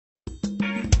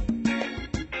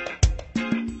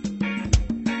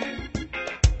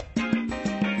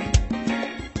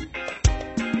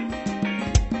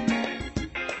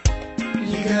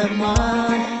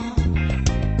ይገርማል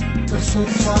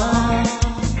ጥርሶቿ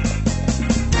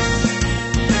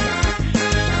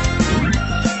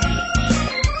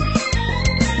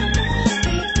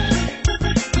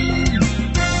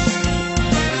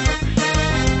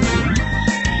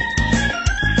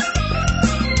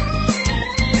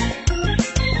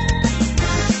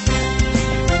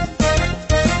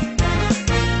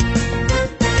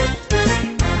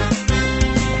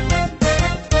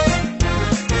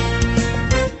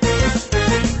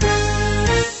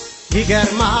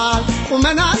ይገርማል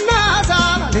ቁመናና ዛላ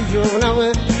ልዩ ነው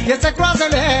የፀጉሯ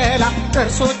ዘለላ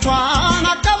ጥርሶቿን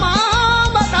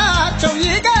አቀማመጣቸው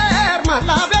ይገርማል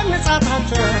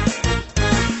አበንጻታቸው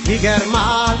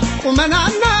ይገርማል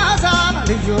ቁመናና ዛላ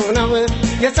ልዩ ነው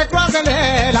የፀጉሯ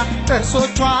ዘለላ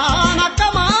ጥርሶቿን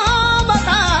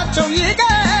አቀማመጣቸው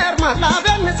ይገርማል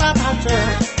አበንጻታቸው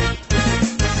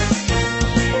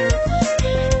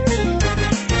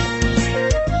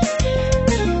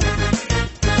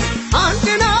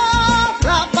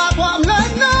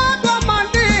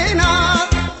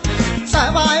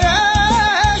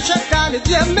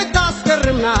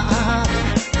የምታስገርምና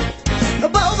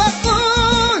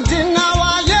በውበቱንጅናዋ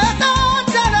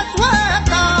የታደለች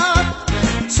ወጣት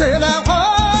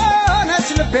ስለሆነች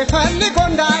ልቤ ፈልጎ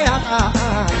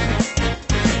እንዳያጣት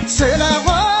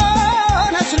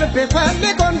ስለሆነች ልቤ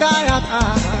ፈልጎ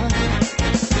እንዳያጣት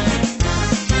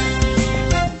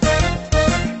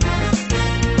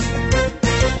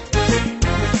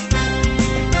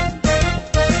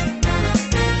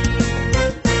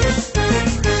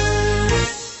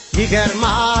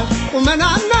ይገርማል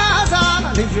ቁመናና ዛላ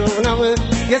ልዩ ነው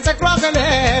የፀጉሯ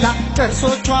ዘለላ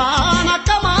ጥርሶቿን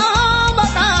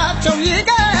አቀማመጣቸው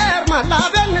ይገርማል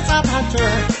አበንጻታቸው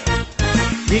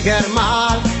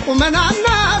ይገርማል ቁመናና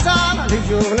ዛላ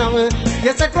ልዩ ነው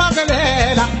የፀጉሯ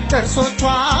ዘለላ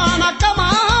ጥርሶቿን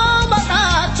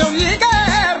አቀማመጣቸው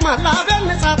ይገርማል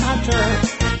አበንጻታቸው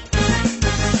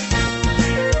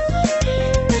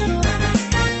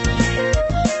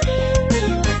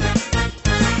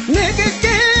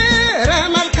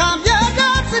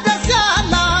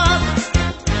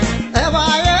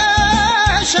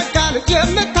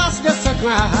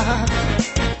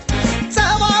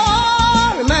ሰባን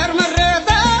መርምሬ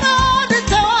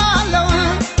ተረድቼዋለሁ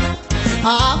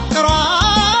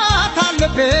አፍቅሯታል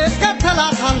ልቤ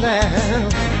እከተላታለሁ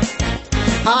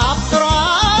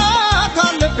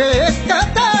አፍቅሯታል ልቤ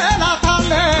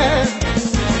እከተላታለሁ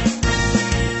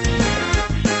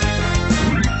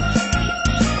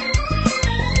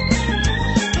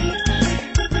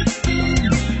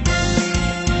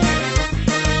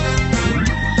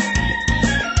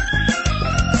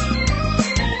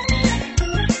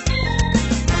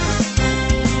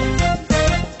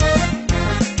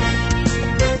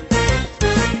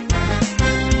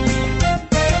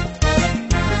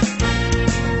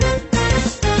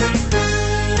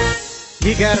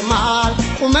ይገርማል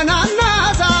ቁመናና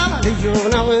ዛላ ልዩ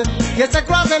ነው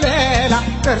የፀጉሯ ዘለላ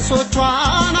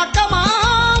ጥርሶቿን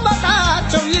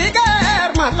አቀማመጣቸው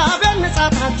ይገርማል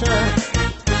አበንጻታቸው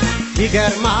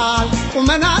ይገርማል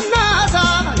ቁመናና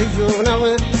ዛላ ልዩ ነው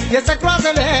የፀጉሯ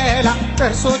ዘለላ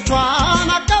ጥርሶቿን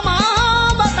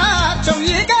አቀማመጣቸው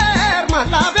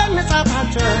ይገርማል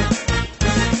አበንጻታቸው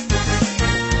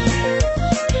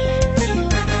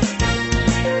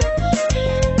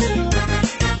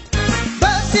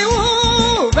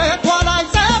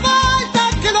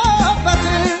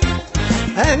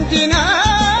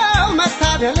እንዲነው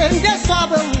መታደል እንደሷ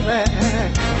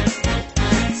በውበት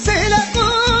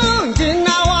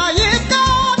ስለቁንጅናዋ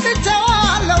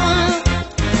ይቃትቸዋለሁ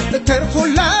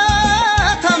ትርፉን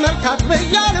ለተመልካች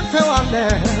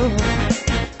ብያልፌዋለሁ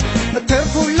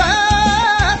ትርፉን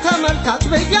ለተመልካች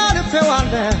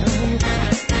ብያልፌዋለሁ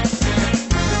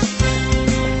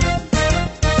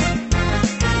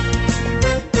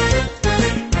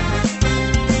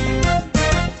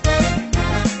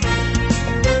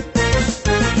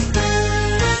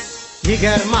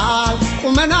ይገርማል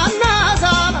ቁመናና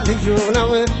ዛላ ልዩ ነው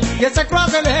የፀጉሯ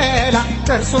ዘለላ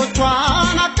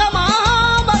ጥርሶቿን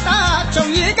አቀማመጣቸው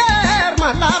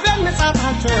ይገርማል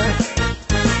አበንጻታቸው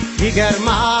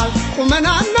ይገርማል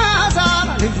ቁመናና ዛላ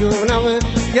ልዩ ነው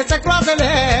የፀጉሯ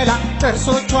ዘለላ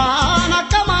ጥርሶቿን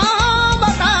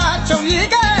አቀማመጣቸው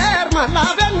ይገርማል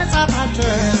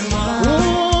አበንጻታቸው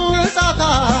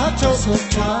ንጻታቸው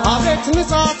አቤት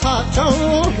ንጻታቸው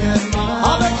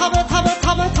አቤት አቤት አቤት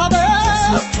አቤት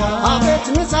አቤት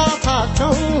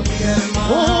ንጻታቸው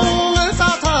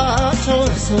ንጻታቸው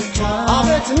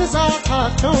አቤት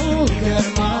ንጻታቸው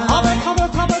አቤት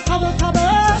አቤት አቤት አቤት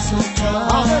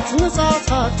አቤት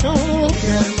ንጻታቸው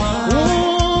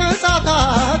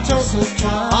ንጻታቸው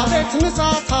አቤት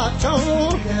ንጻታቸው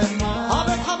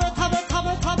አቤት አቤት አቤት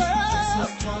አቤት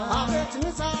አቤት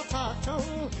ንጻታቸው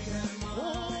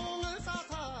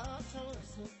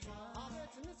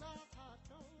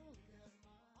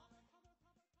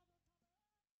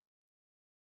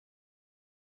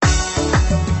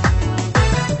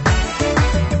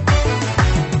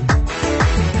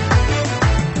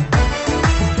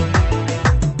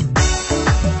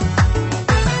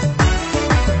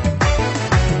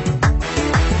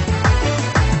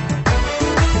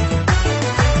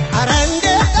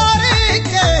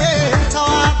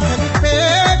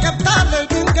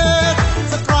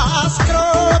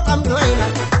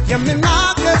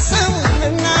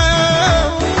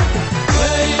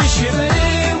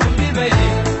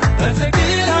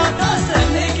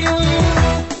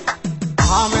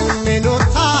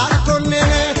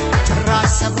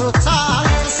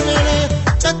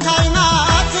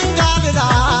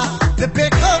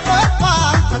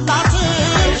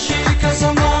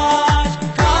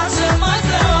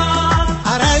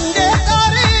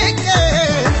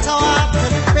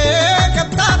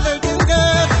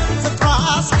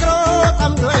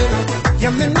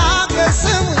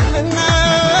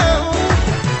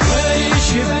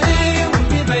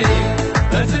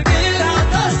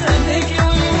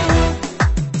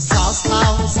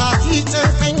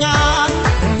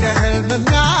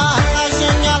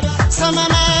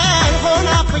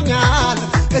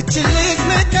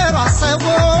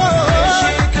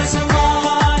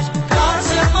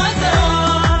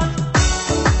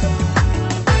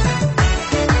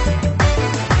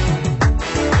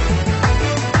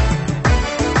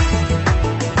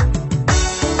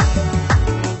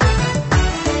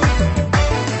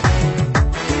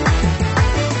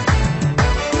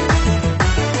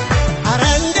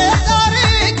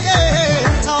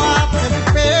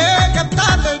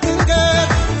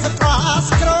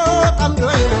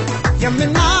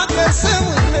I'm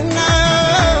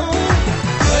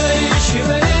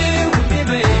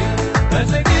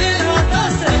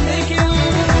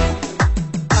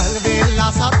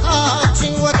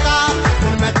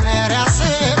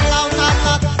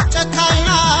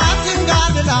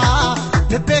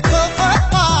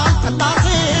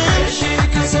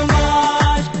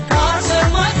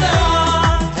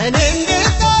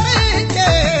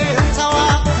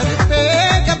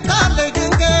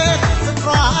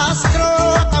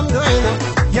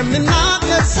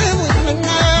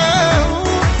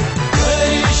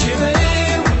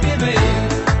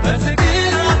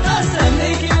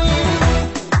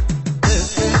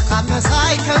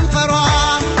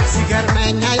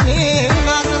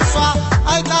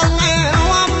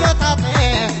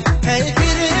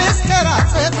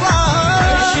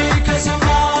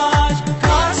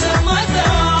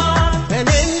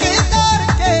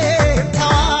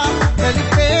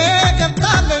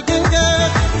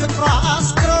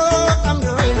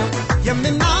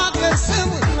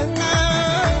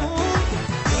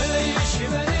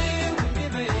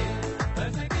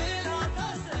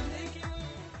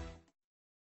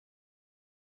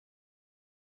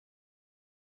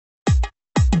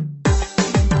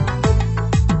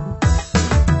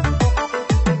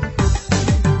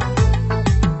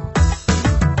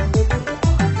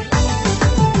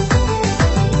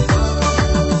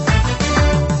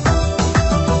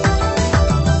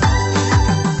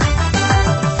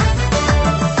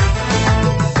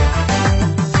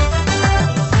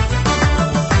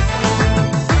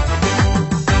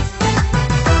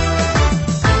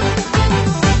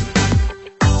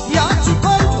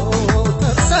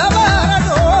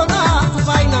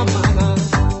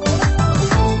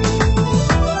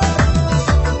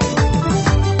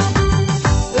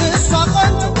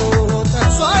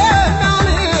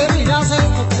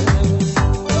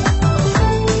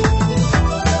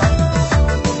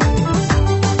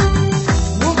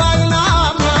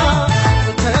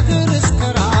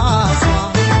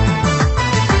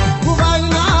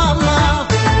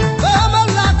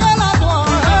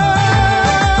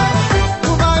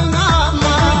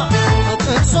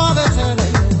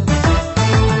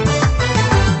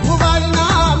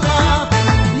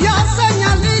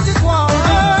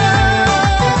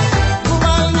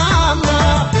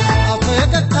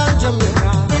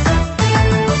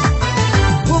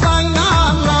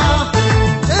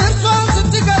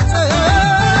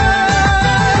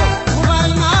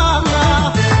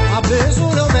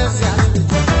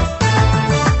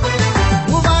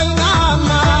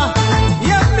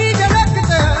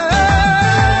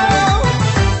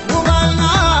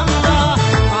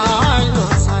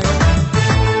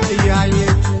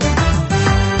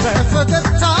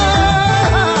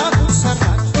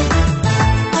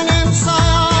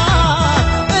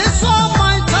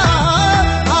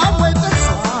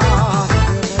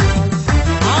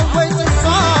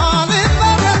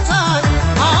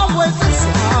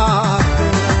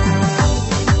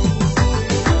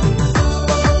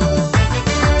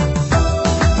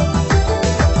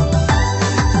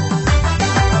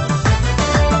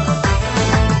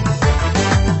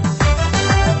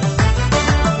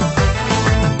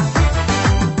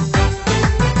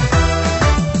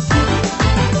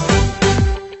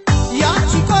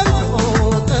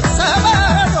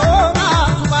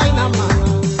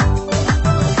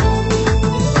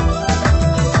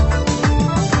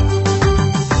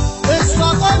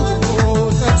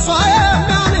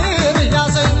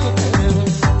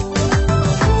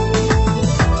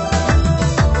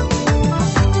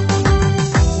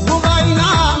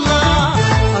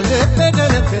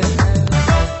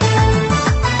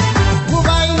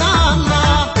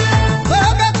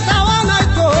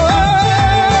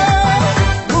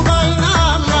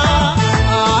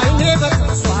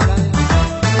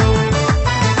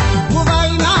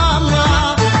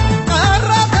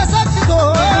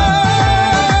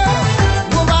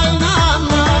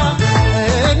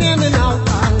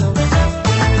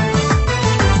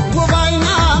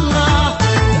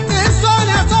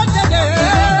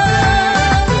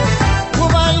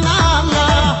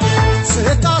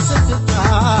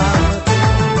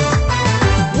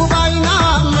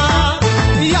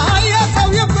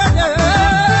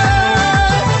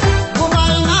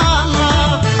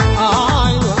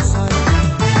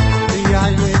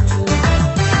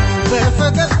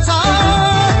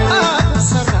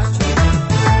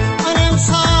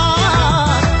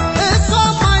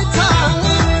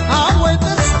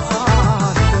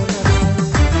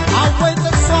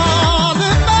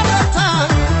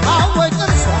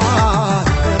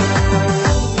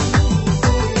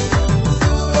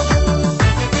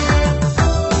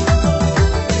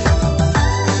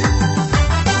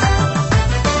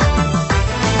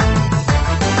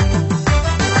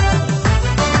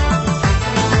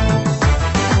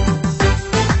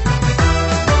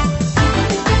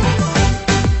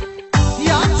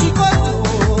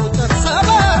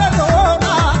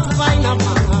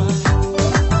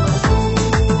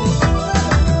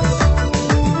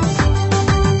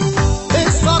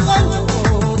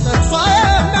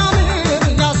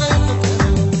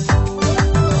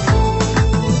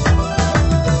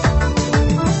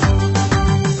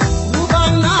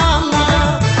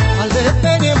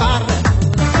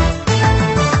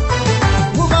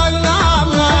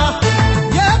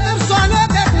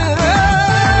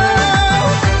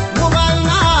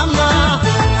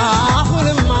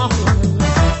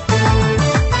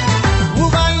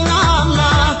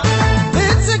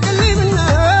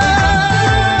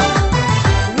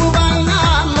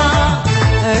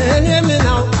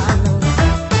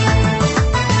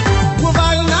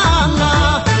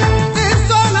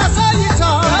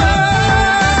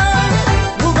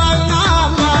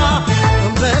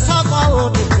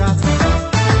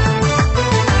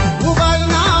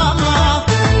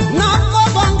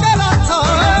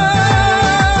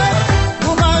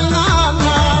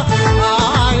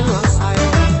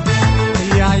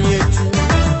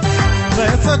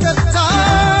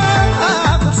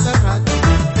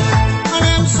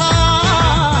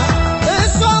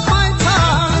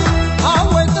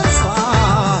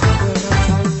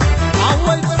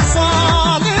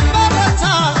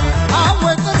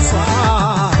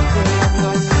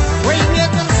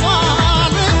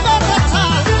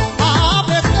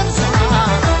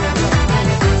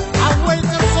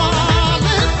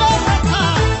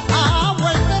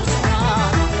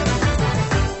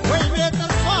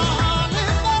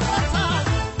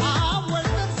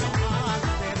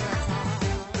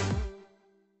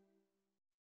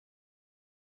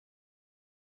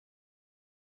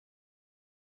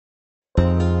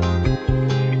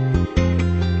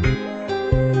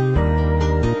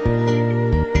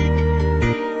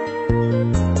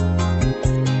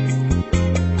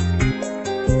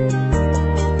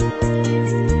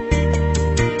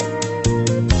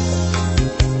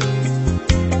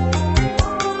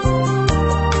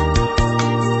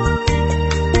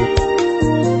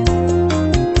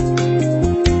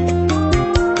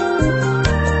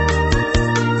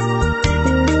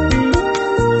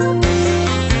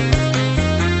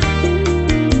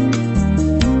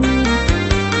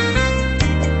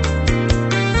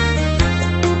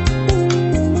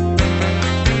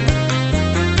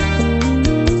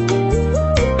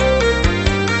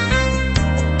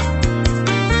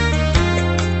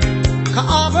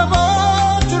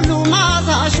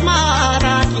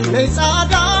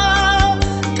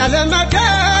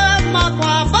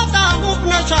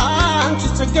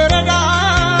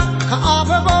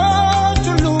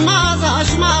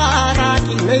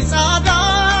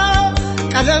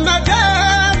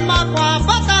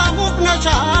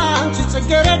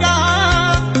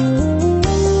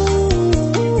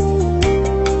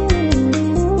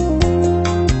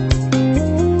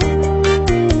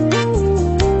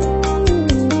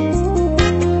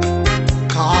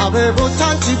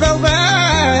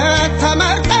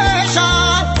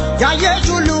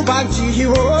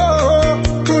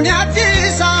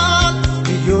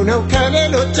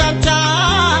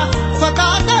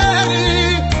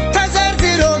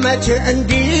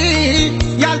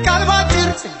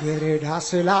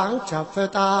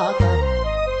Chafeta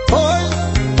hoy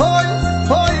hoy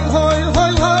hoy hoy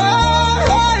hoy hoy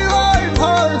hoy hoy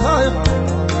hoy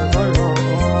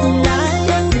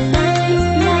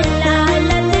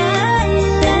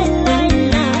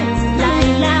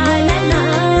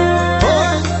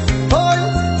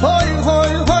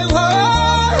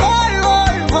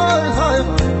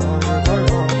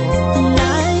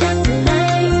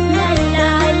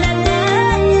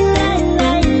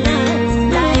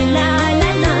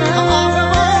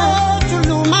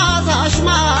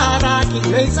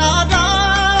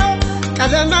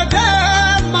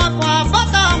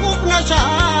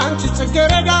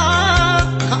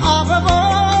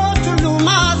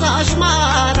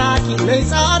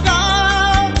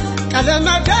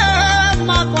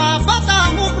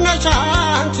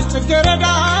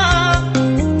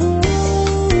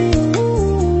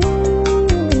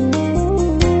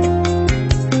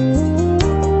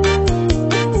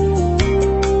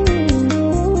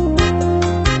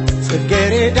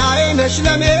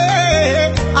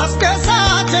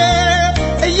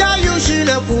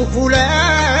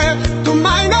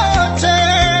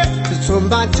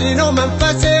Bantino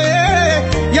manfase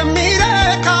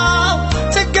yamireka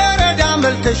tgereda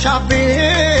melkeshabi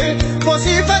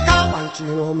posifaka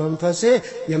bantino manfase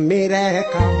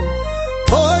yamireka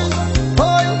hoy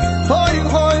hoy hoy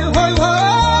hoy hoy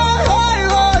hoy hoy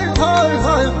hoy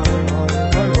hoy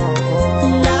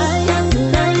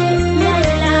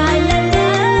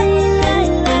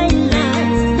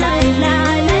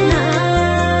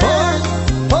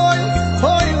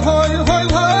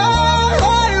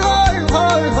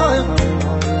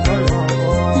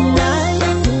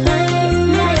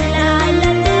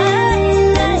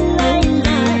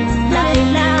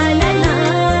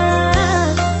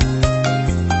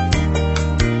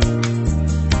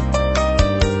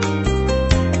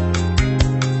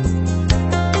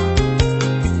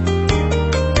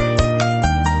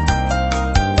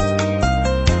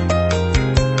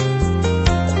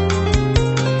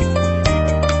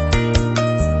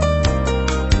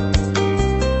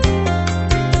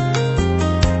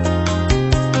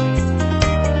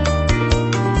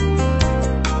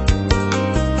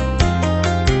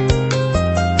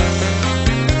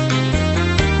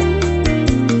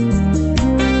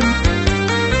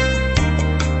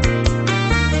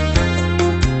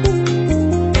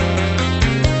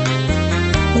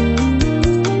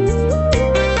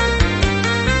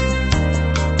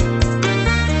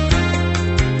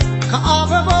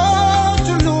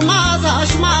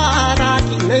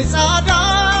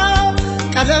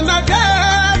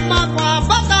ቀለመደም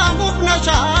ማቋባታ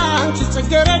ሙፍነሻንቺ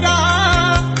ጽጌረዳ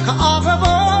ከአበቦች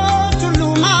ሁሉ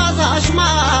ማዛሽ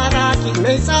ማራኪ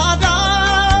ነይጻዳ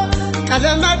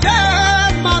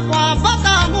ቀለመደም ማቋባታ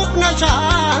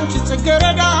ሙፍነሻንቺ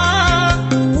ጽጌረዳ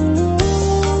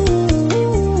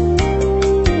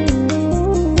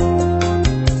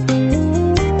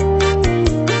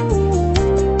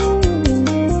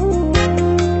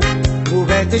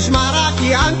ውበትሽ ማራኪ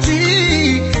አንቺ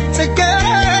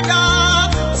ጽጌረዳ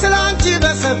ስላንቺ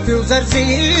በሰፊው ዘርዝሬ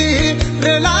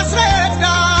ላስረዳ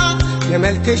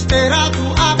የመልክሽ ጥራቱ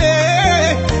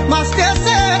አቤት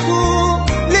ማስደሰቱ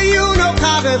ልዩ ነው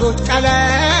ከአበቦች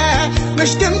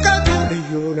ቀለምሽ ድምቀቱ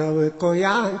ልዩ ነው እኮ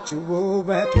ያንቺ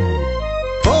ውበቱ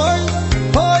ሆይ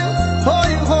ሆይ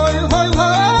ሆይ ሆይ ሆይ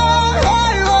ሆይ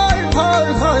ሆይ ሆይ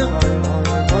ሆይ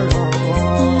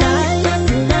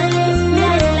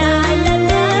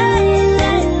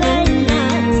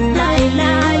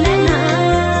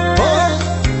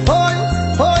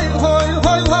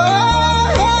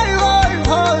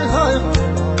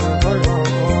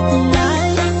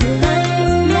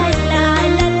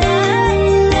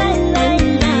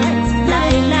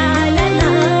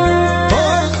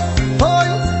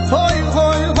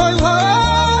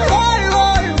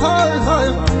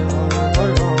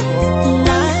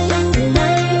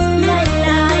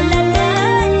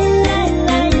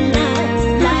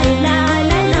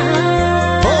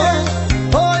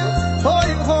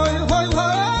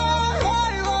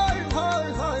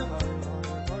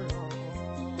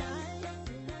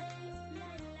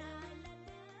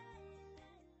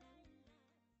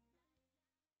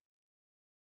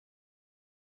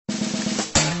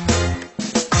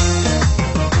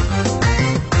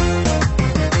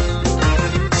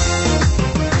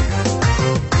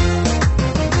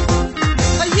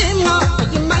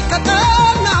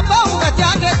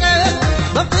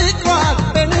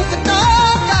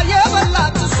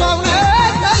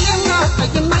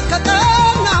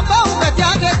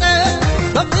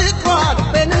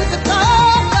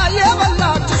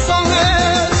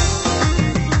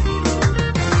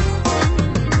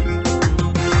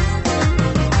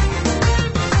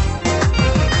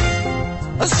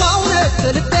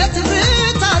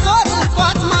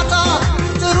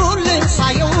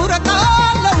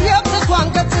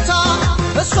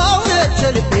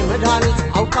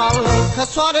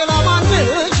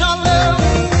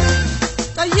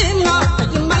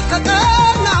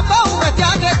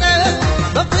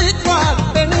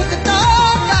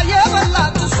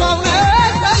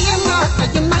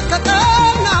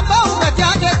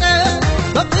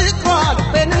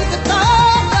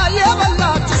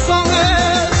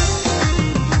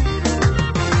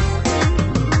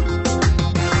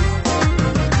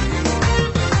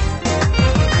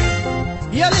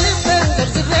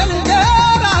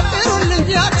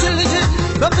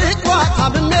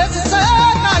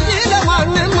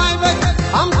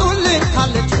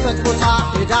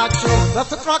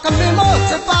በፍቅሯ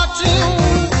ከሚሞትባችሁ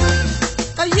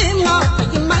ቀይና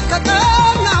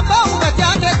ቀይመልከተና በውበት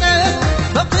ያጌጠ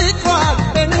በፍቅሯ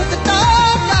በንክታታ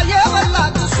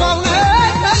የበላች ሰው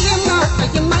ነች ቀይና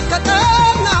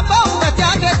ቀይመልከተና በውበት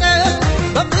ያጌጠ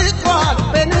በፍቅሯ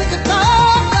በንክታታ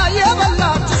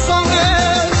የበላች ሰው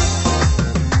ነች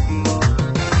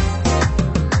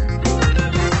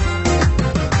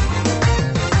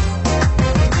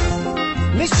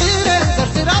ምስጢርን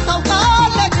ዘርዝራ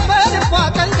ታውቃለች በልቧ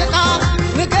ጠንቅቃ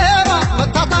ንገራ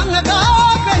መታታነጋ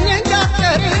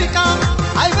ከኝንጃተሪቃ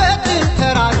አይበትን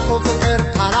ተራርቆ ፍቅር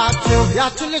ካላችሁ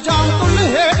ያችን ልጅ አምጡልኝ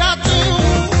ሄዳችሁ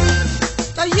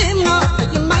ቀይና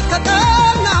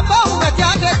ቀይመልከተና በውበት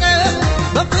ያጌጠ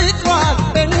በፍቅሯ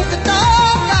በንክታታ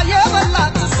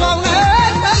የበላች ሰው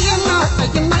ነች ቀይና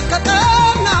ቀይመልከተና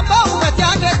በውበት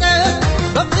ያጌጠ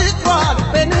በፍቅሯ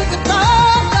በንክታታ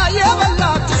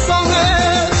የበላች ሰው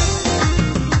ነች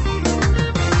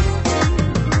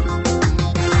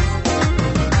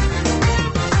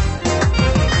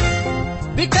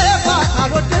ቢከፋት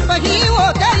አልወድም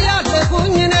በሕይወቴ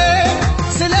ያለሁኝ እኔ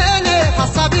ስለኔ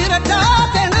ሐሳብ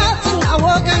ይረዳት ናትና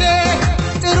ወገኔ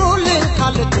ጥሩልኝ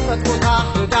ካለችበት ቦታ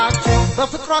ሄዳችሁ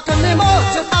በፍቅሯ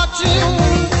ከሚሞትባችሁ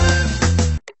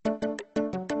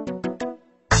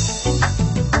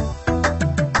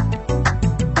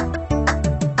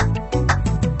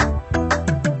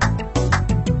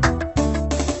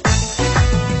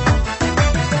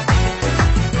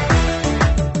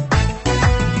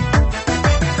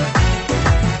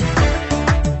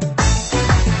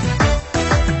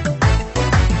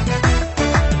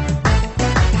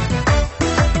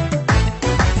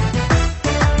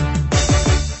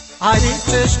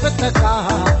አይቼሽ በተካ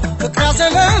ፍቅራ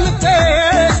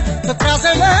ዘለምትሽ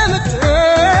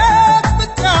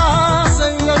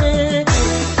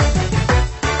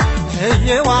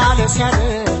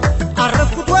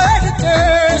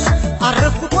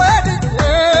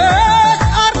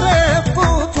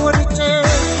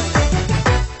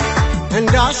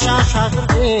እንዳሻሽ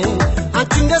አድርጊኝ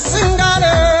አንቺን ደስ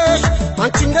እንዳለሽ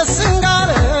አንቺን ደስ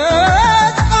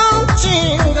እንዳለሽ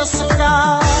አንቺን ደስ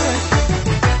እንዳለሽ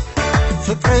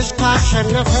ፍቅርሽ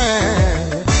ካሸነፈ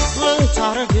ምን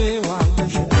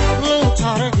ታረጊዋለሽ ምን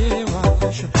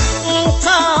ታረጊዋለሽ ምን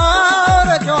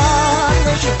ታረጊዋለሽ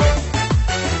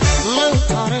ምን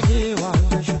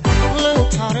ታረጊዋለሽ ምን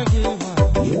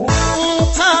ታረጊዋለሽ ምን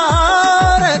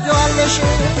ታረጊዋለሽ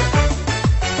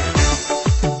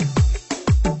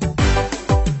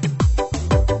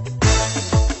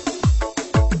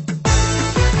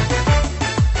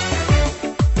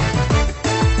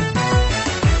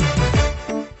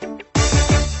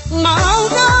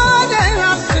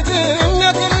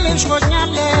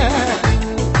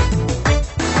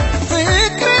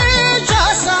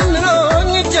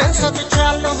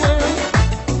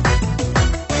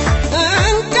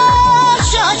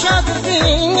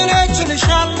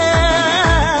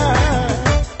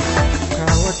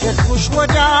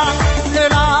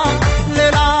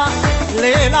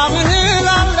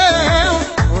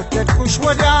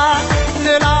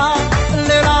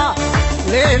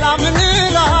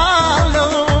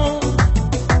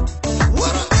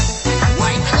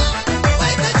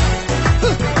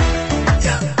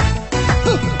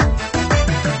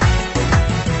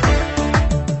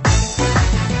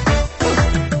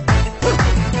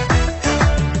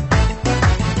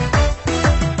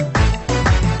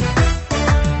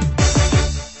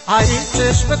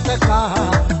አይትሽ በተካ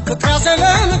ፍቅር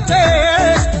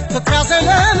ያዘለምትሽ ፍቅር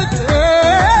ያዘለምትሽ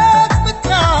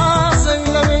ፍቅር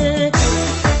ያዘለምትሽ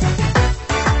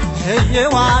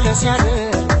የዋለ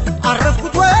ሲያድር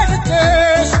አረፍኩት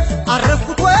ወድትሽ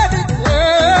አረፍኩት ወድትሽ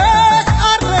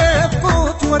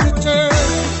አረፍኩት ወድትሽ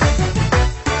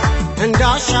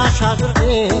እንዳሻሽ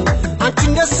አድርጊኝ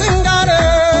አንቺን ደስ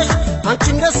እንዳለሽ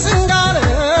አንቺን ደስ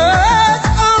እንዳለሽ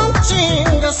አንቺን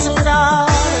ደስ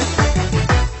እንዳለሽ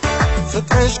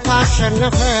ፍቅርሽ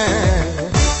ካሸነፈ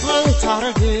ምን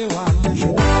ታረጊዋለሽ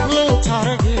ምን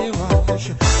ታረጊዋለሽ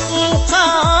ምን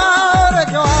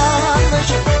ታረጊዋለሽ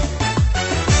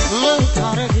ምን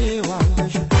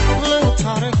ታረጊዋለሽ ምን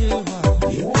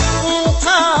ታረጊዋለሽ ምን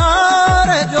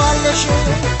ታረጊዋለሽ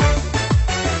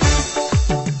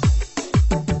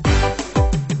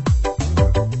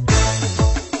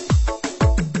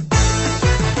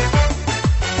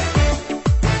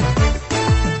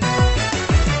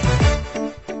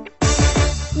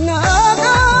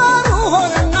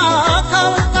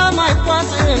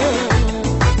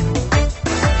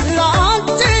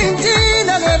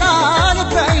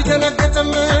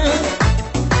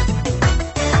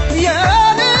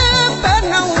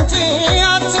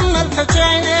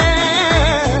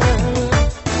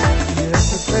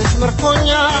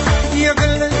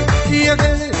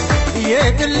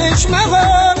የግልሽ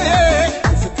መሆኔ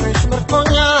ፍቅርሽ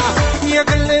ምርኮኛ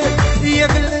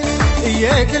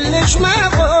የግልሽ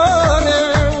መሆኔ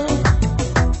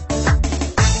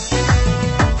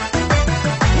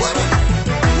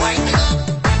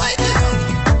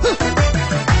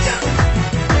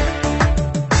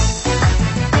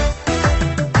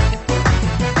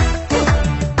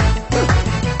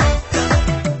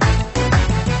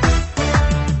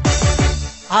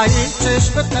አይትሽ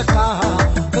በተካ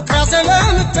ፍቅር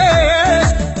ያዘለምትሽ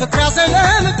ፍቅር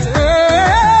ያዘለምትሽ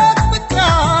ፍቅር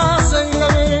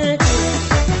ያዘለምትሽ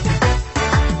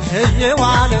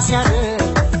የዋለ ሲያድር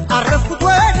አረፍኩት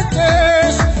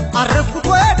ወድትሽ አረፍኩት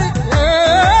ወድትሽ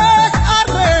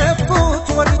አረፍኩት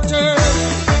ወድትሽ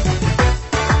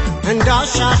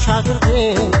እንዳሻሽ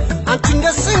አድርጊኝ አንቺን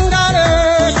ደስ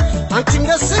እንዳለሽ አንቺን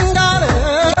ደስ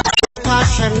እንዳለሽ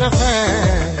ካሸነፈ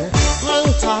ምን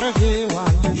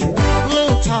ታረጊዋለሽ ምን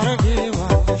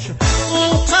ታረጊዋለሽ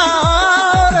ምን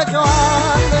ታረጊዋለሽ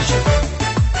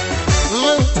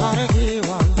ምን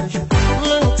ታረጊዋለሽ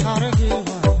ምን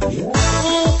ታረጊዋለሽ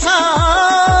ምን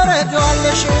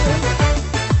ታረጊዋለሽ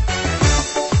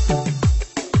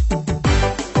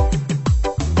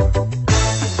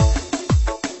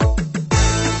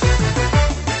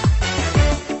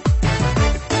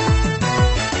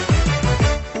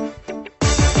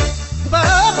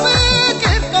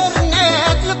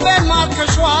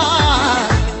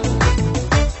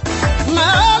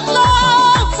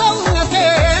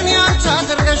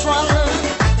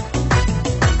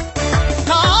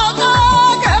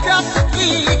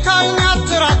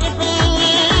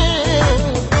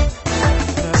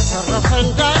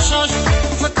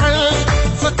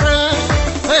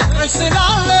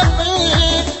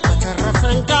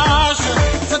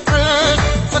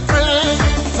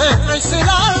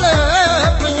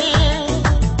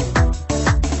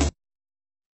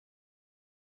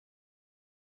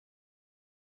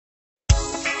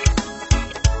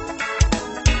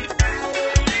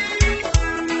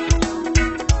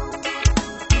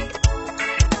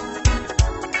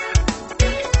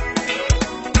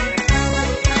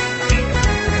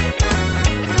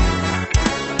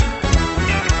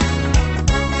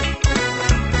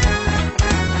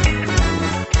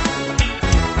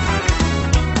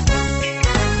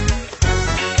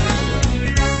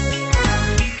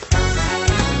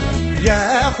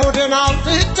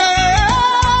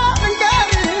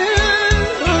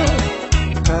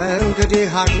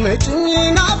አድመጭኝ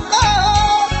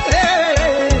ናፍቆቴ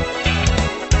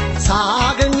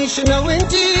ሳገኝሽ ነው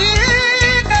እንጂ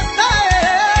ደስታዬ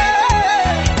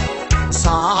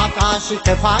ሳጣሽ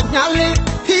ከፋኛል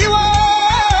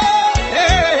ሕይወቴ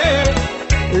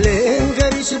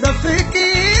ልንገርሽ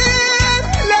በፍቅር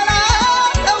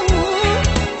ለራለው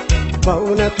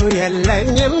በእውነቱ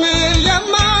የለኝም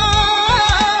የማምነው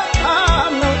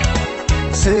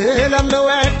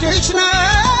ስለምወድሽ ነው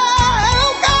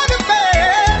ከልቤ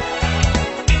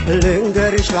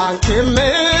ልንገርሽ ላንቺ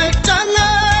የምጨነቀው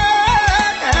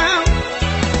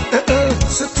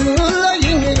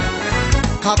ስትለይኝ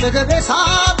ካጠገቤ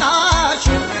ሳጣሽ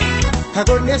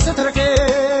ከጎኔ ስትርቂ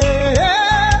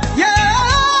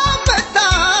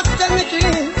የምታስጨንቂ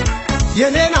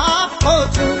የኔ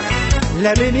ናፍቆት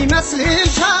ለምን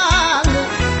ይመስልሻል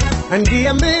እንዲህ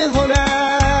የምሆነው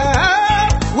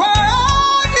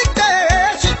ወድጄሽ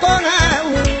እኮ ነው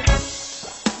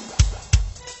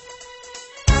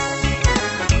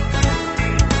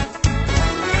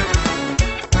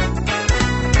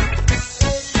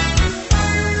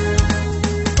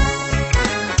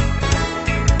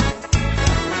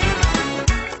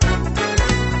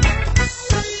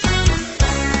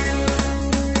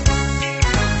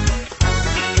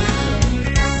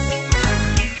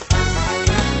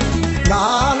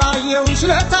ላላየውሽ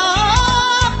ለታመማደር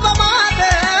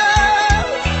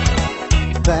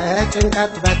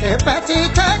በጭንቀት በጥበት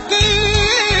ተክዤ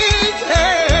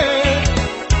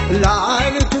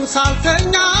ሌሊቱን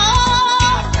ሳልተኛ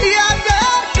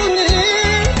ያደርኩኝ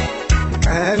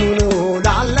ቀኑን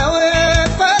ውላለሁ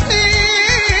በጥዬ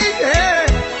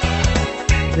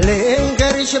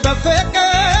ልንገርሽ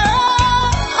በፍቅር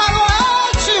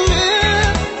አልዋሽም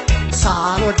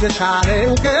ሳልወድሽ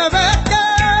አልንገበገብም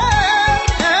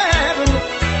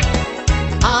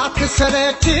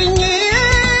አትሰለችኝ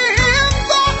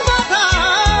ጓጉታ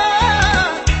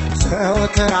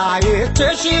ዘወትር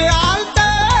አይቼሽ አልጠግብ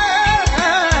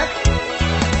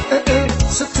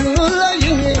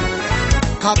ስትለይኝ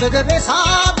ካጠገቤ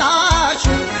ሳጣሽ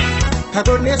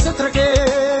ከጎኔ ስትርቂ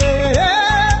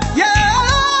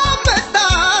የምታስጨንቂ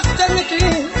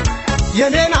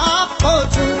የኔ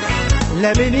ናፍቆት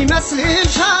ለምን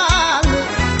ይመስልሻል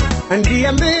እንዲህ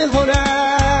የምሆነው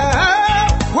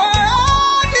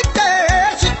ወድጄሽ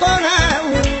እኮ ነው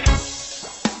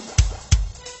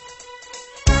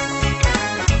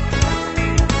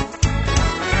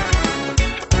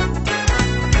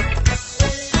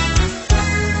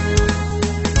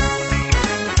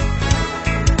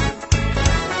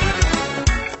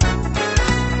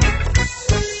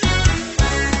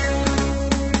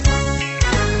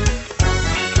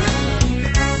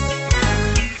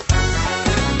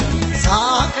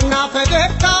ሳቅና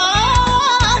ፈገግታ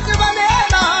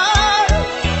በሌላ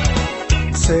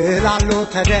ስላሉ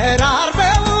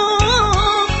ተደራርበው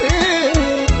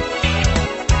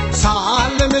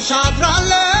ሳልምሽ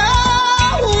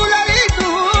አድራለሁ ሌሊቱ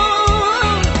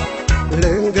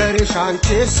ልንገርሽ አንቺ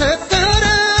ስትርቂ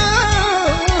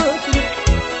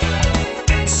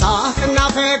ሳቅና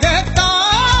ፈገግታ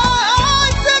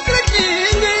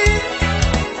ስትርቂኝ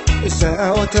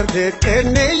ዘወትር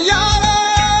ድቅን እያለ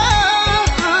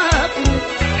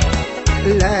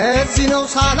ለዚህ ነው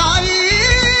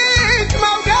ሳላይሽ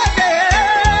መውደዴ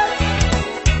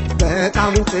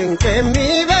በጣም ጭንቅ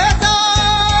የሚበዛ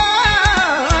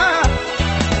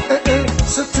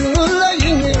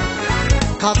ስትለይኝ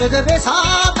ካጠገቤ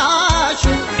ሳጣሽ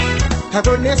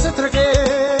ከጎኔ ስትርቂ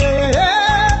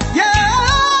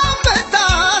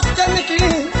የምታስጨንቂ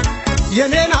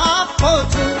የኔ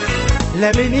ናፍቆት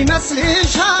ለምን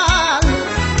ይመስልሻል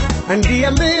እንዲህ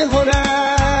የምሆነው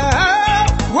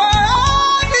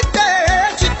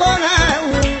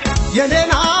የኔ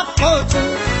ናፍቆት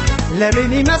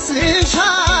ለምን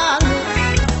ይመስልሻል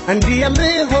እንዲህ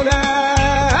የምሆነው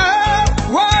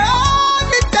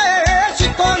ወድጄሽ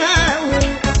እኮ ነው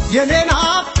የኔ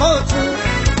ናፍቆት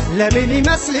ለምን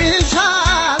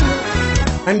ይመስልሻል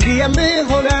እንዲህ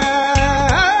የምሆነው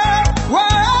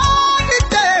ወድጄሽ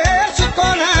እኮ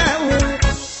ነው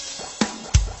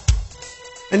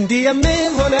እንዲህ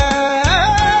የምሆነው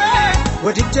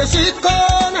ወድጄሽ እኮ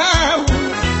ነው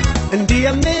እንዲህ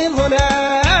የምሆነው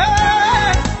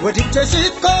ወድጄሽ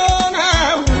እኮ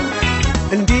ነው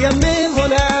እንዲህ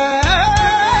የምሆነው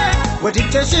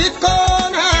ወድጄሽ እኮ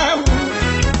ነው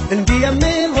እንዲህ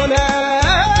የምሆነው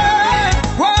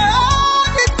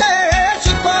ወድጄሽ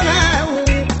እኮ ነው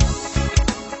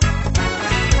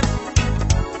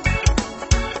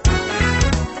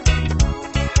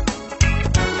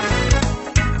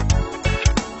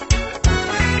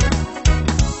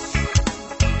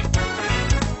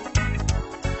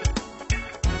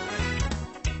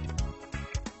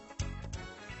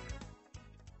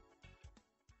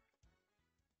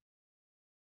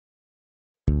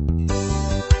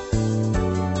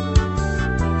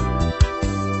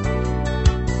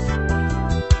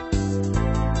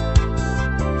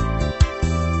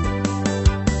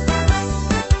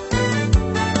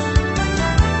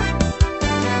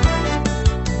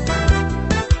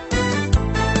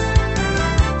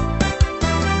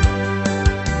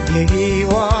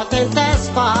ሕይወቴን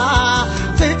ተስፋ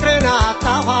ፍቅርን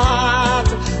አጣኋት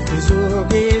ብዙ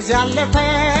ጊዜ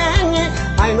አለፈኝ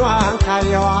አይኗን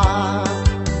ካየኋት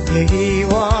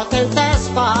የሕይወቴን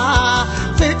ተስፋ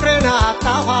ፍቅርን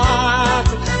አጣኋት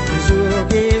ብዙ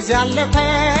ጊዜ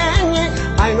አለፈኝ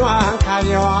አይኗን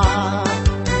ካየኋት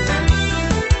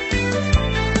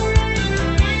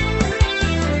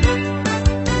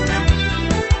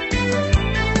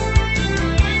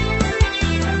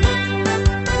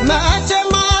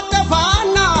መቼም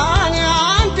አጠፋና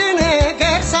አንድ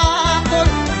ነገር ሳትሆን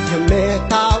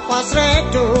የምታውቁ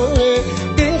አስረዱኝ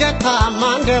ድንገት ታማ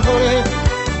እንደሆነ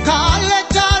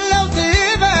ካለቻለው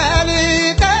ትበል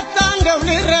ጠጣ እንደው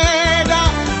ልረዳ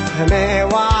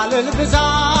ከመዋልል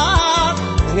ብዛት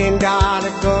እኔ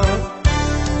እንዳልጎን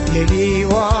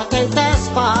የሕይወቴን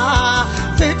ተስፋ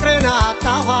ፍቅርን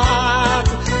አጣኋት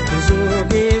ብዙ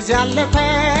ጊዜ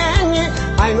አለፈኝ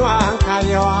አይኗን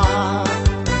ካየኋት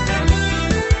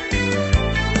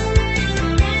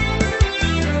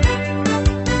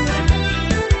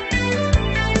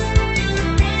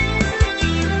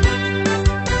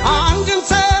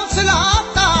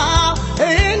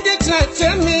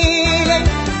የሚለኝ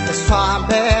እሷን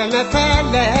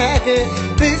በመፈለግ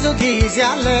ብዙ ጊዜ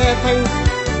አለፈኝ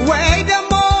ወይ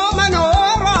ደሞ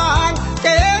መኖሯን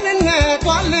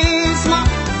ጤንነቷን ልስማ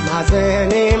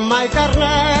ማዘኔ የማይቀር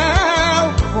ነው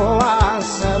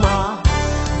ዋንሰማ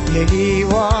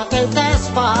የሕይወቴን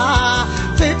ተስፋ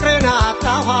ፍቅርን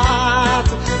አጣኋት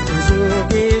ብዙ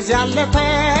ጊዜ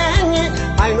አለፈኝ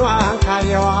አይኗን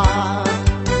ካየኋት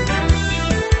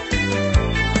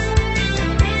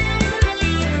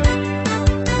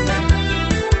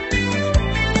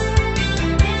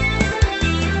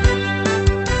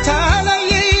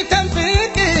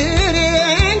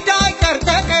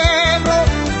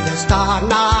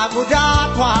ደስታና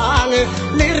ጉዳቷን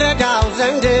ልረዳው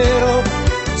ዘንድሮ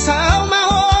ሰው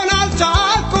መሆን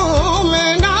አልቻልኩም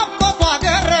ናፍቆቷ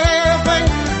ገረፈኝ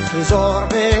ዞር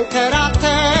ብንከራተት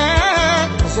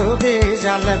ብዙ ጊዜ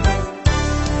አለፈኝ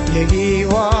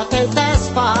የሕይወቴን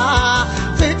ተስፋ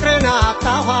ፍቅርን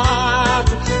አጣኋት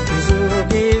ብዙ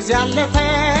ጊዜ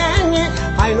አለፈኝ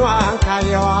አይኗን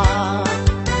ካየኋት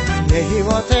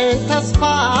የሕይወቴን ተስፋ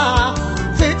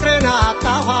ፍቅርን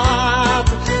አጣኋት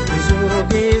ብዙ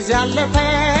ጊዜ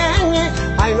አለፈኝ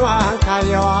አይኗን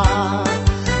ካየኋት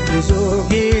ብዙ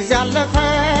ጊዜ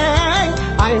አለፈኝ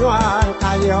አይኗን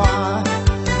ካየኋት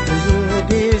ብዙ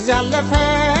ጊዜ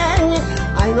አለፈኝ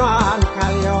አይኗን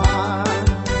ካየኋት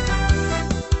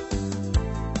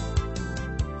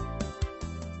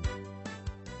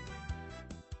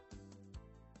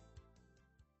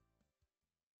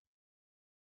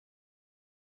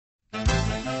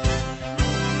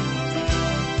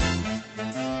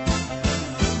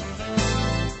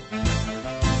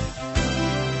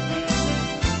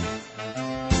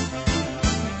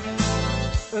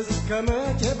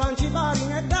እስከመቼ ባንቺ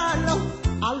ባልነዳለሁ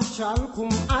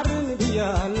አልቻልኩም አርን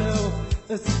ብያለሁ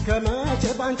እስከመቼ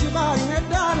ባንቺ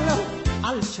ባልነዳለሁ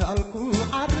አልቻልኩም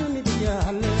አርን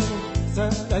ብያለሁ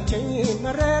ሰለቸኝ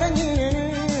መረረኝ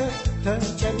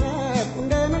ተጨነቅኩ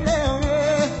እንደምለሆነ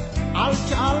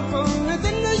አልቻልኩም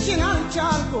ትንሽን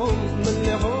አልቻልኩም ምን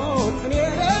ልሆን እኔ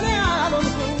ለኔ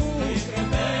አልሆንኩም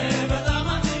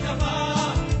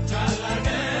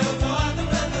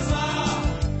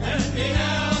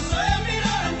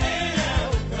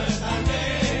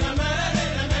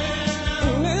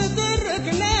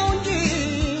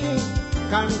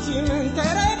ካንቺ ምን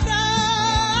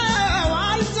ተረዳው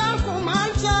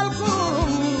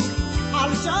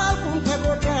አልቻልኩም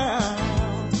ተጎዳ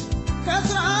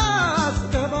ከስራ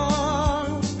ስገባ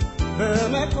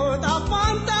በመቆጣት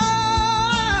ፋንታ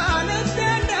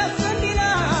ልትደስ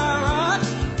እንዲላት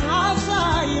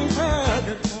አሳይኝ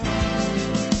ፈገግታ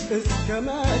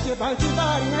እስከመቼ ባንቺ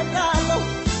ባልነዳለሁ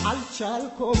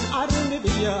አልቻልኩም አርን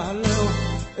ብያለሁ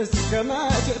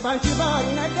እስከመቼ ባንቺ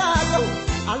ባልነዳለሁ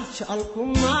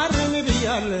አልቻልኩም አርን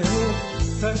ብያለሁ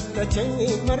ሰለቸኝ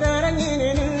መረረኝ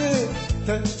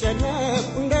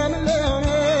ተጨነቅኩ እንደምን ልሆን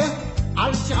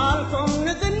አልቻልኩም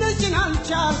ትንሽን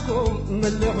አልቻልኩም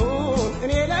ምን ልሆን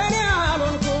እኔ ለኔ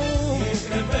አልሆንኩም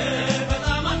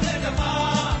በጣም አትከፋ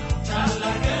ቻል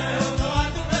አድርገው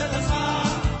ተዋት በተስፋ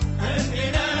እንዲህ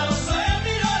ነው ሰው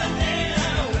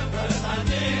የሚኖረው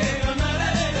በታንቴ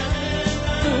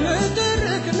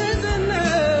ንትርክ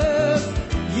ንዝንፍ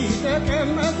ይጠቅም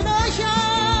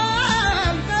መስለሻል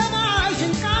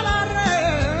ከማሽን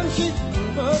ካላረምሽ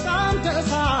በጣም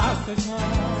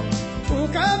ተሳስተሻል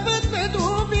ከብጥብጡ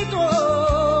ቢቶ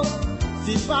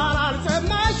ሲባል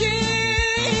አልሰማሽም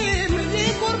እዚህ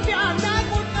ኩርፊያና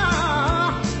ቁጣ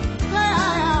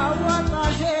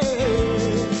ተያያዋጣሽ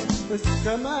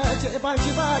እስከመቼ ባንቺ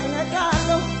ባሪ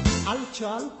ነዳለሁ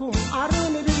አልቻልኩም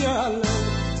አርን ብያለሁ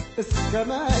እስከ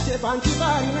መቼ ባንቺ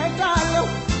ባሪ ነዳለሁ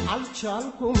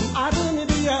አልቻልኩም አርን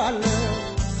ብያለሁ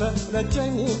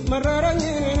ሰለቸኝ መረረኝ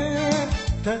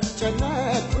ተጨነቅኩ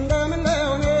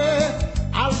እንደምለሆነ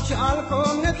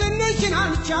አልቻልኩም ትንሽን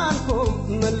አልቻልኩም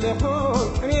ምን ልሆን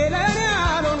እኔ ለኔ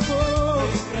አልሆንኩም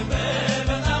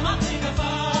በጣም አትከፋ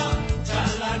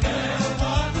ቻላገው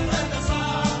ተወጥተሳ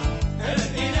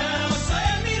እኔነው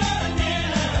ሰሚራኔ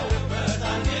ነው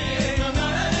በታንዴ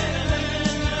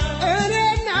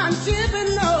እኔና አንቺ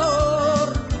ብንኖር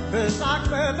በሳቅ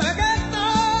በፈገግታ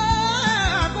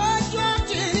ጎጆችን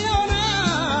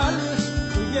ይሆናል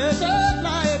የተድላ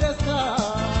የደስታ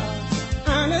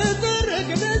አንዝርግ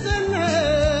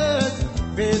ንዝነት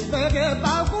ቤት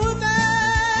በገባው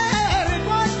ቁጥር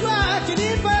ጎጆችን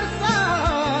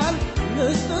ይፈርሳል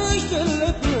ልስጥሽ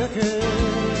ትልቅ ምክር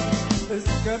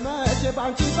እስከ መቼ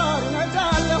ባንቺ ባሪ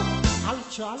ነዳለሁ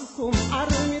አልቻልኩም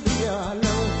አርሚ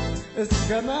ብያለሁ እስከ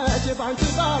መቼ ባንቺ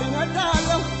ባሪ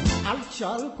ነዳለሁ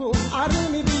አልቻልኩም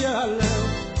አርሚ ብያለሁ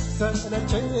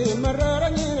ሰለቸኝ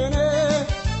መረረኝ እኔ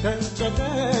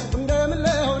ተጨነቅኩ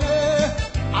እንደምለሆነ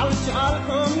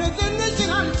አልቻልኩም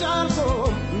ትንሽን አልቻልኩም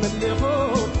ምን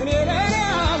ልሆን እኔ ለኔ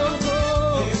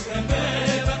አልሆንኩም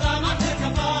በጣም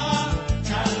አትከፋ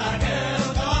ቻላገው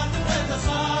ተወጥተሳ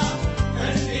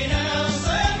እኔነው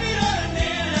ሰሚራኔ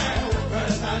ነው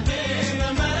በታንዴ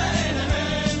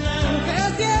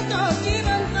ከሴቶች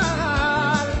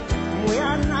ይበልጣል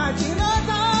ሙያና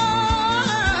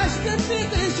ችሎታሽ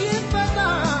ግፊትሽ ይፈታ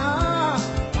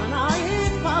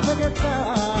አናይት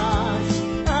ፈገግታሽ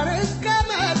ኧረ እስከ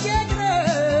መቼ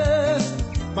ድረስ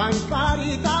ባንቺ ባሪ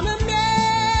ታምሜ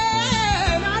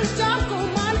አልቻልኩም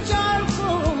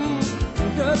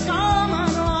ደካማ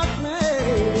ነው አቅሜ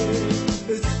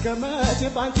እስከ መቼ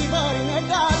ባንቺ ባሪ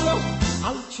ነዳለሁ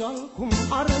አልቻልኩም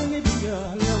አርሚ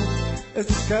ብያለሁ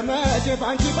እስከ መቼ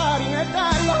ባንቺ ባሪ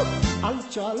ነዳለሁ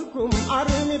አልቻልኩም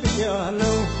አርሚ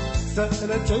ብያለሁ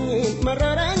ሰለቸኝ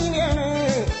መረረኝ እኔ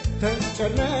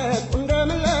ተጨነቅኩ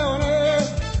እንደምለሆነ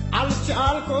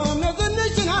አልቻልኩም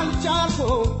ትንሽን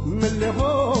አልቻልኩም ምን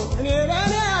ልሆን እኔ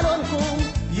ለኔ አልሆንኩም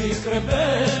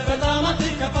ይቅርብህ በጣም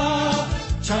አትከፋ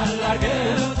ቻላገው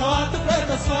ተወጥተህ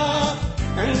ተስፋ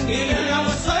እንዲህ ነው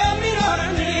ሰው የሚኖር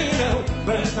እንዲህ ነው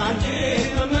በርታ እንጂ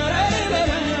መመረር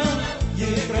የለኝም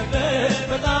ይቅርብህ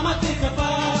በጣም አትከፋ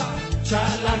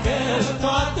ቻላገው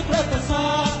ተወጥተህ ተስፋ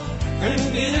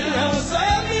እንዲህ ነው ሰው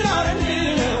የሚኖር እንዲህ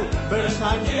ነው በርታ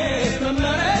እንጂ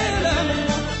መመረር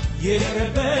የለኝም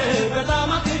ይቅርብህ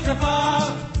በጣም አትከፋ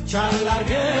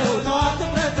ቻላገው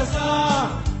ተወጥተህ ተስፋ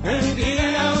እንዲህ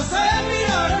ነው ሰው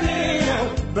የሚኖር እንዲህ ነው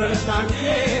በርታ እንጂ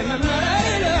መመረር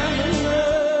የለኝም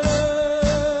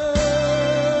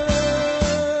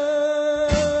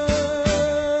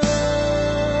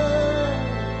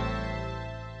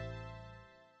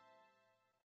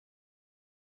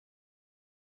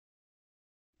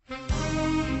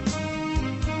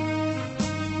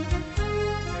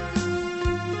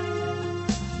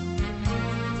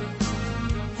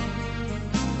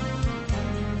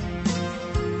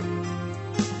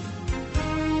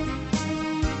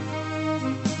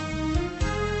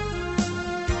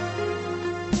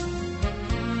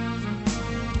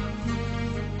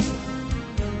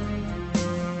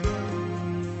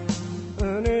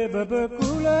እኔ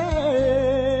በበኩሌ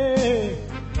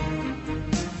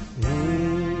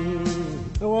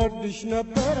እወድሽ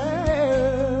ነበረ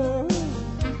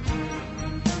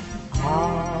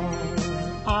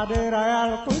አደራ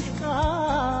ያልኩሽ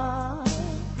ቃል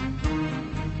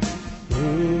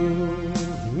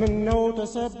ምነው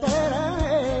ተሰበረ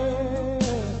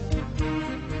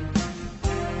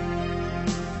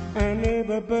እኔ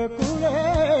በበኩሌ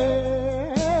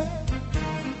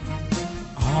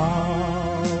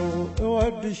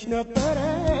እወድሽ ነበረ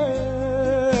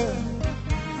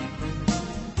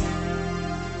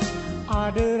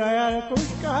አደራ ያልኩሽ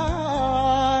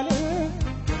ቃል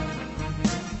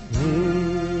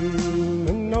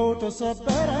ምነው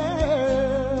ተሰበረ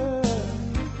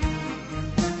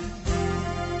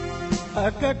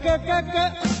እከከከከ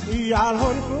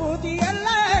ያልሆንኩት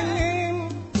የለኝም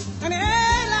እኔ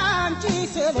ላንቺ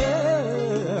ስል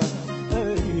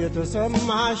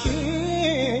የተሰማሽኝ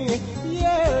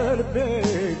የልቤ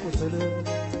ቁስል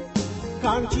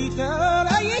ካንቺ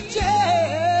ተለይቼ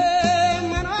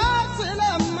መኖር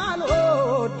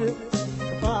ስለማልወድ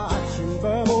ባሽን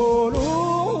በሙሉ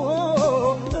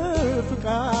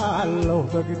እፍቃለሁ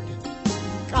በግድ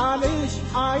ቃልሽ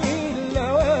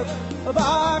አይለወጥ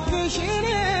እባክሽን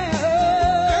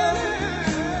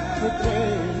ፍቅሬ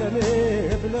ለኔ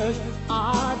ብለሽ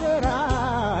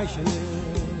አደራሽን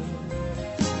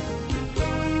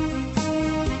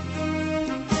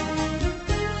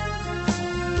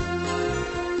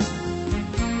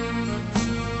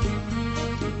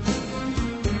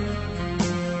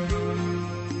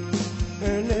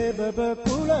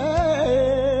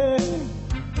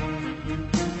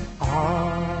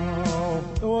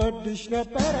ወድሽ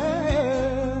ነበረ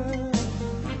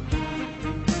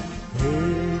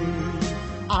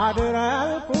አደራ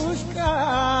ያልኩሽ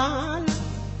ቃል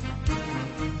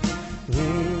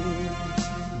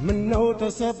ምነው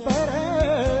ተሰበረ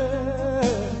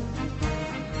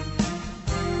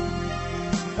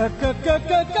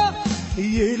እከከከከ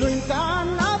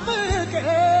ይሉኝታና ፍቅር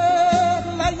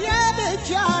ለየብቻ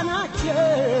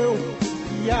ናቸው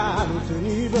ያሉትን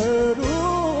ይበሉ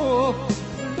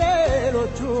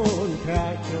ሌሎቹን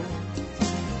ተያቸው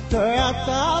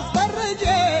ተያታስፈርጀኝ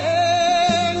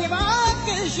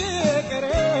ባክሽ ቅር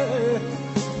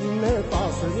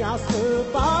ነፋስን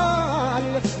ያስባል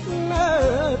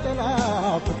ነጠላ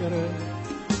ፍቅር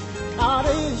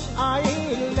ቃልሽ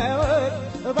አይለወጥ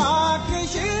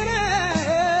ባክሽን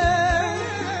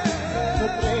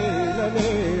ፍቅሬ ለኔ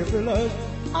ብለሽ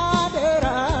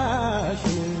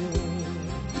አደራሽን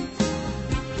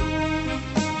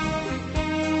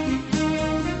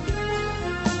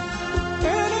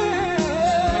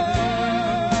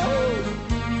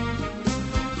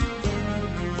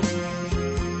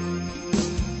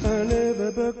እኔ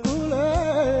በበኩሌ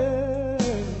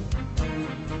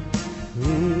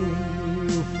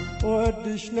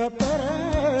ወድሽ ነበረ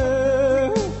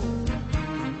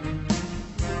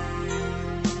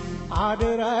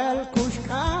አደራ ያልኩሽ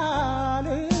ቃል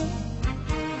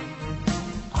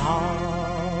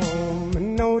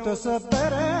ምነው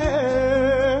ተሰበረ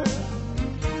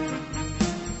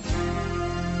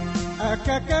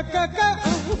እከከከከ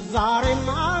ዛሬም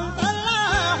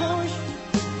አልጠላሁሽ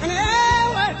እኔ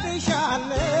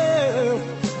ወድሻለሁ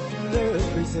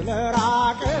ልብሽ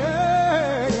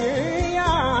ስለራቀኝ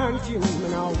ያንቺ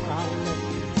ምን አውቃለሁ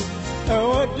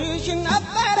እወድሽ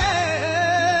ነበረ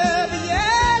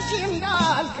ብዬሽ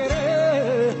እንዳልቀር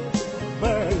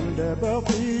በእንደ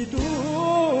በፊቱ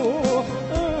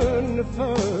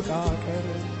እንፈቃቀር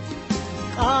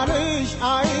ቃልሽ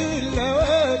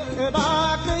አይለወጥ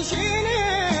እባክሽን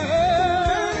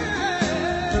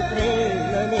ፍቅሬ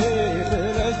ለኔ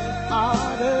ብለሽ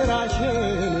አደራሽን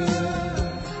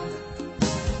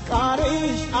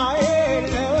ቃልሽ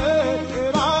አይለወጥ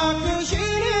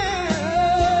እባክሽን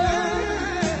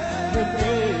ፍቅሬ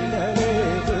ለኔ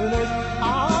ብለሽ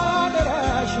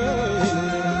አደራሽን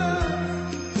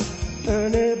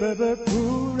እኔ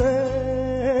በበኩሌ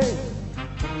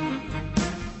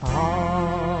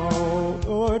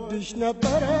እወድሽ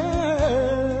ነበረ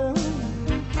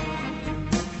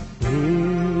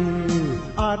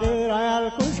አደራ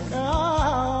ያልኩሽ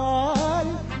ቃል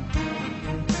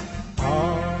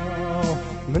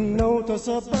ምነው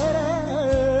ተሰበረ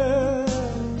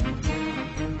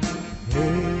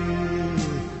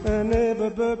እኔ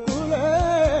በበኩሌ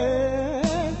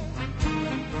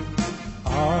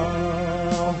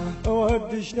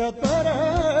እወድሽ ነበረ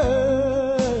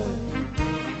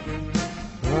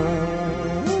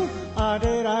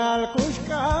አደራ ያልኩሽ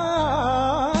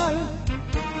ቃል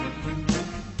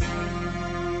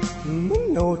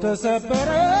ምነው ተሰበረ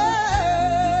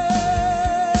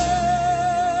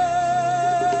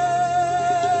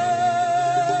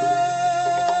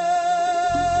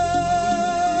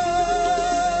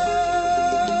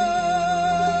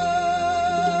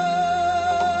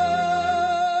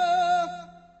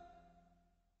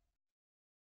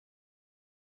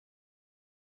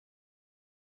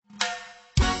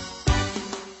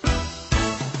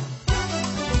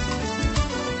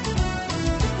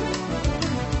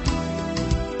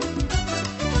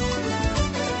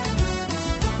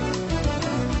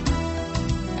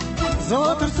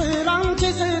ዘወትር ስላንቺ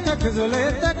ስተክዝ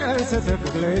ሌት ተቀን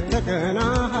ስተክዝ ሌት ተቀን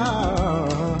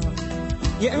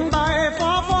የእምባዬ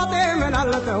ፏፏቴ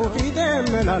መላለጠው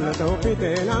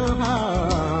ፊቴና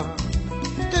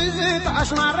ትዝታሽ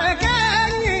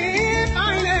ማረከኝ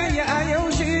አይኔ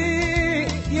ያየውሽ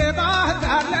የባህር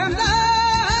ለምለም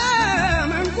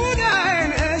እንጉዳዬ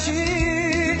ነሽ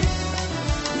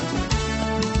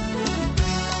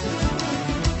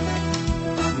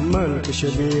መልክሽ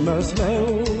ቢመስለው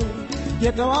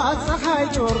የጠዋት ፀሐይ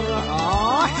ጮራ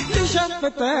ሊሸፍት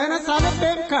ተነሳ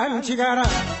ልቤን ካንቺ ጋራ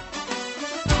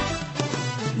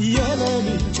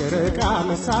የሌሊት ጨረቃ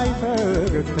መሳይ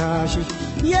ፈገግታሽ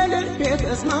የልቤ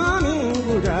ተስማሚ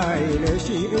እንጉዳይ ነሽ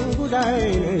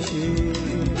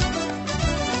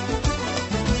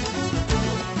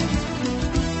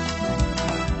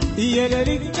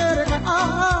የሌሊት ጨረቃ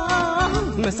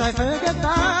መሳይ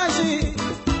ፈገግታሽ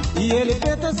የልቤ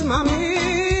ተስማሚ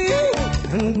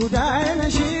እንጉዳይ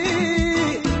ነሽ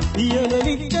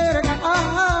የሌሊት ጨረቃ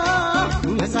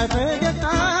መሳይ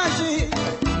ፈገግታሽ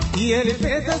የልቤ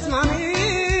ተስማሚ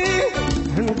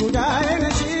እንጉዳይ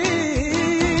ነሽ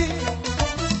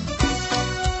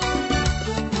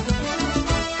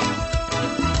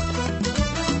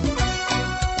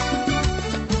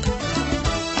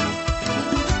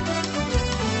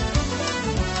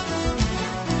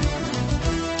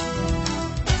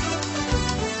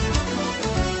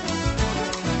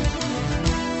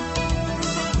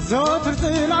زوتر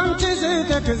سلامتي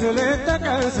ستكز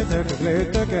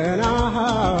لتكنا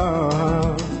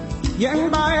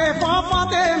ينبعي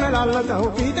فافاتي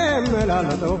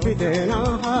ملالتو فيتنا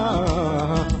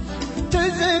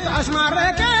تزت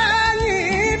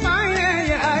أشماركني فايني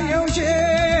يا يوشي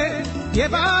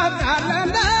يبعد على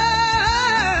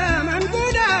من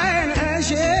قدين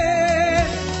أشي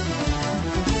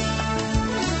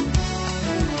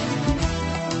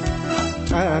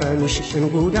أرنش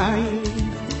انقوداي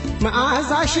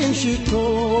معازاشن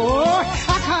شيتو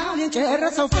أكالي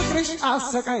جرسو فكرش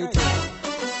أسقايتو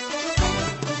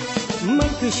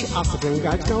ملكش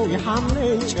أصدنقاج نو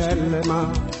يحملين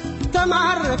شلما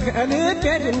تمارك قلب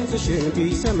دمزشن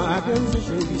بيسما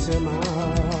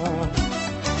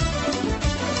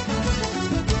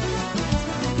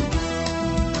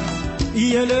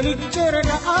يللك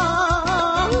جرقا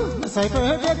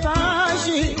مسايفة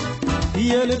جتاشي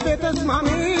يلبي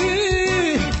تسمعني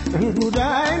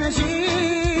انقوداي نشي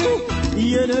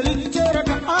يللك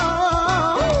جرقا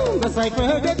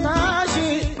مسايفة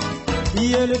جتاشي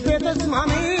يلبي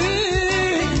تسمعني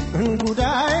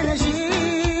انقوداي نشي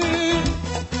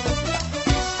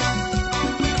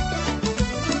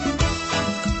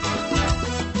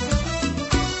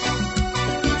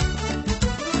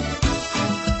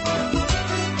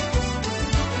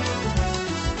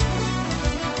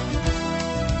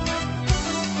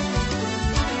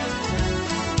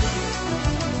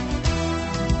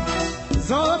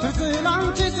زوتر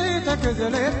سلامتي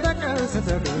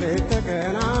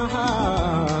ستكزلتكنا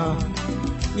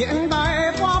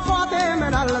ينبعي فافاتي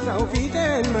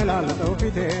ملالتو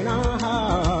فيتنا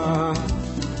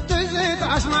تزيت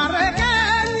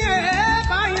أشماركني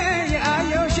بايني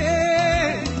يا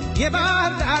يوشي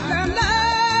يبعد على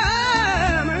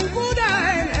من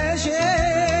قدين أشي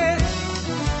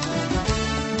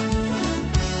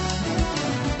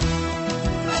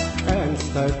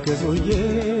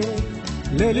أنستكزويه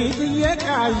لليت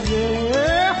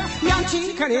يقايه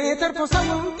يانشي كني ترفو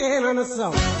سوون كينا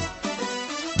نساو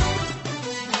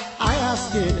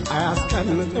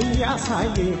አያስቀምጥ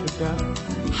እያሳየህ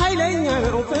ኃይለኛ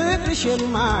ነው ፍቅርሽ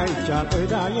የማይቻል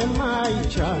ዕዳ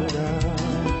የማይቻል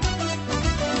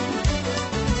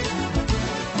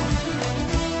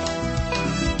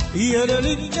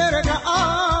የሌሊት ጨረቃ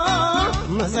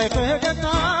መሳይ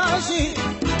ፈገግታሽ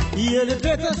የልቤ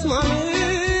ተስማሚ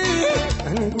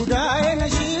እንጉዳዬ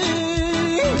ነሽ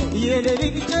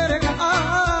የሌሊት ጨረቃ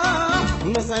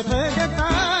መሳይ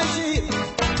ፈገግታሽ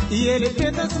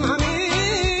يلبي تسمعني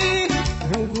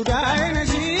انقوداي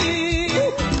نشي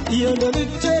يلبي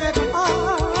تشرق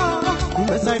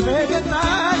مساي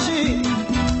فقطاشي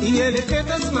يلبي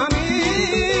تسمعني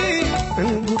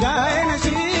انقوداي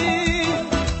نشي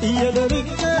يلبي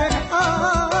تشرق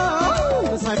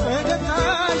مساي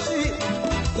فقطاشي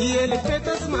يلبي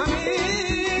تسمعني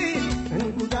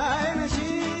انقوداي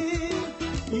نشي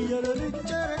يلبي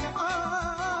تشرق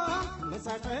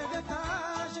مساي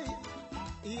فقطاشي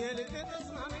يلبي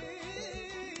تسمعني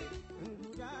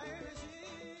انقوداي نشي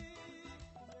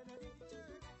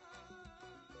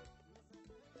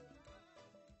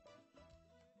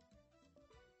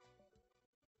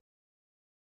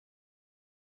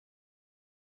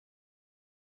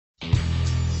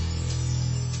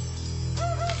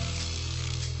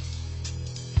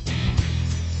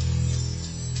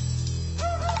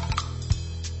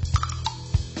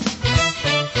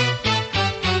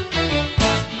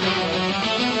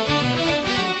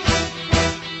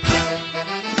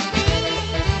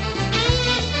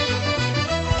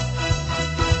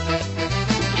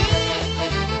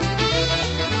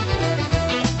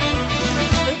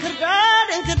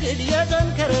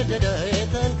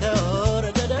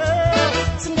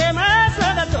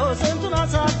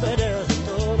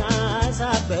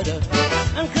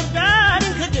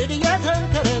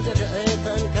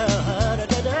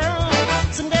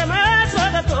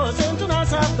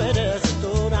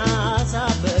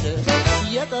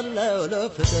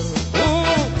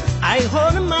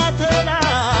አይሆንም አትላ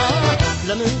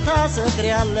ለምን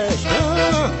ታሰክሪያለሽ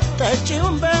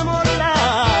ጠጪውን በሞላ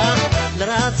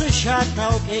ለራስሽ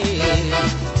አታውቂ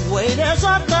ወይ ለሷ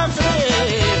አታስቢ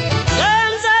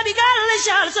ገንዘብ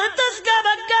ይገልሻል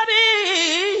ስትስገበገቢ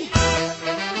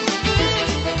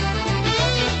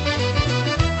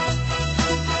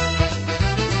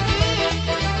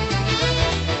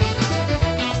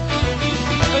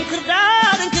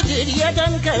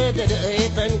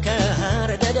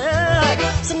የተንከረደደ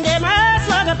ስንዴ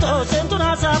መስዋዕቶ ስንቱን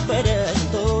አሳበደ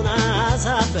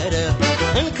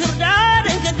እንክርዳድ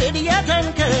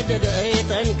የተንከረደደ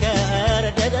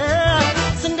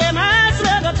ስንዴ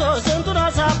መስዋዕቶ ስንቱን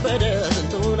አሳበደ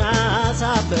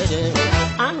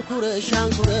አንኩረሽ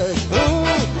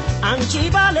አንቺ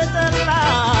ባለጠላ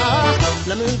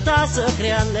ለምን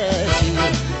ታሰክሪያለሽ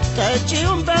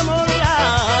ጠጪውን በሞላ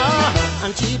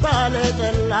አንቺ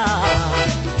ባለጠላ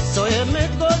ሰው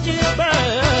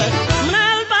የምትጎጂበት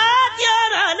ምናልባት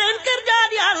ያራልን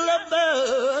ክርዳድ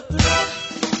ያለበት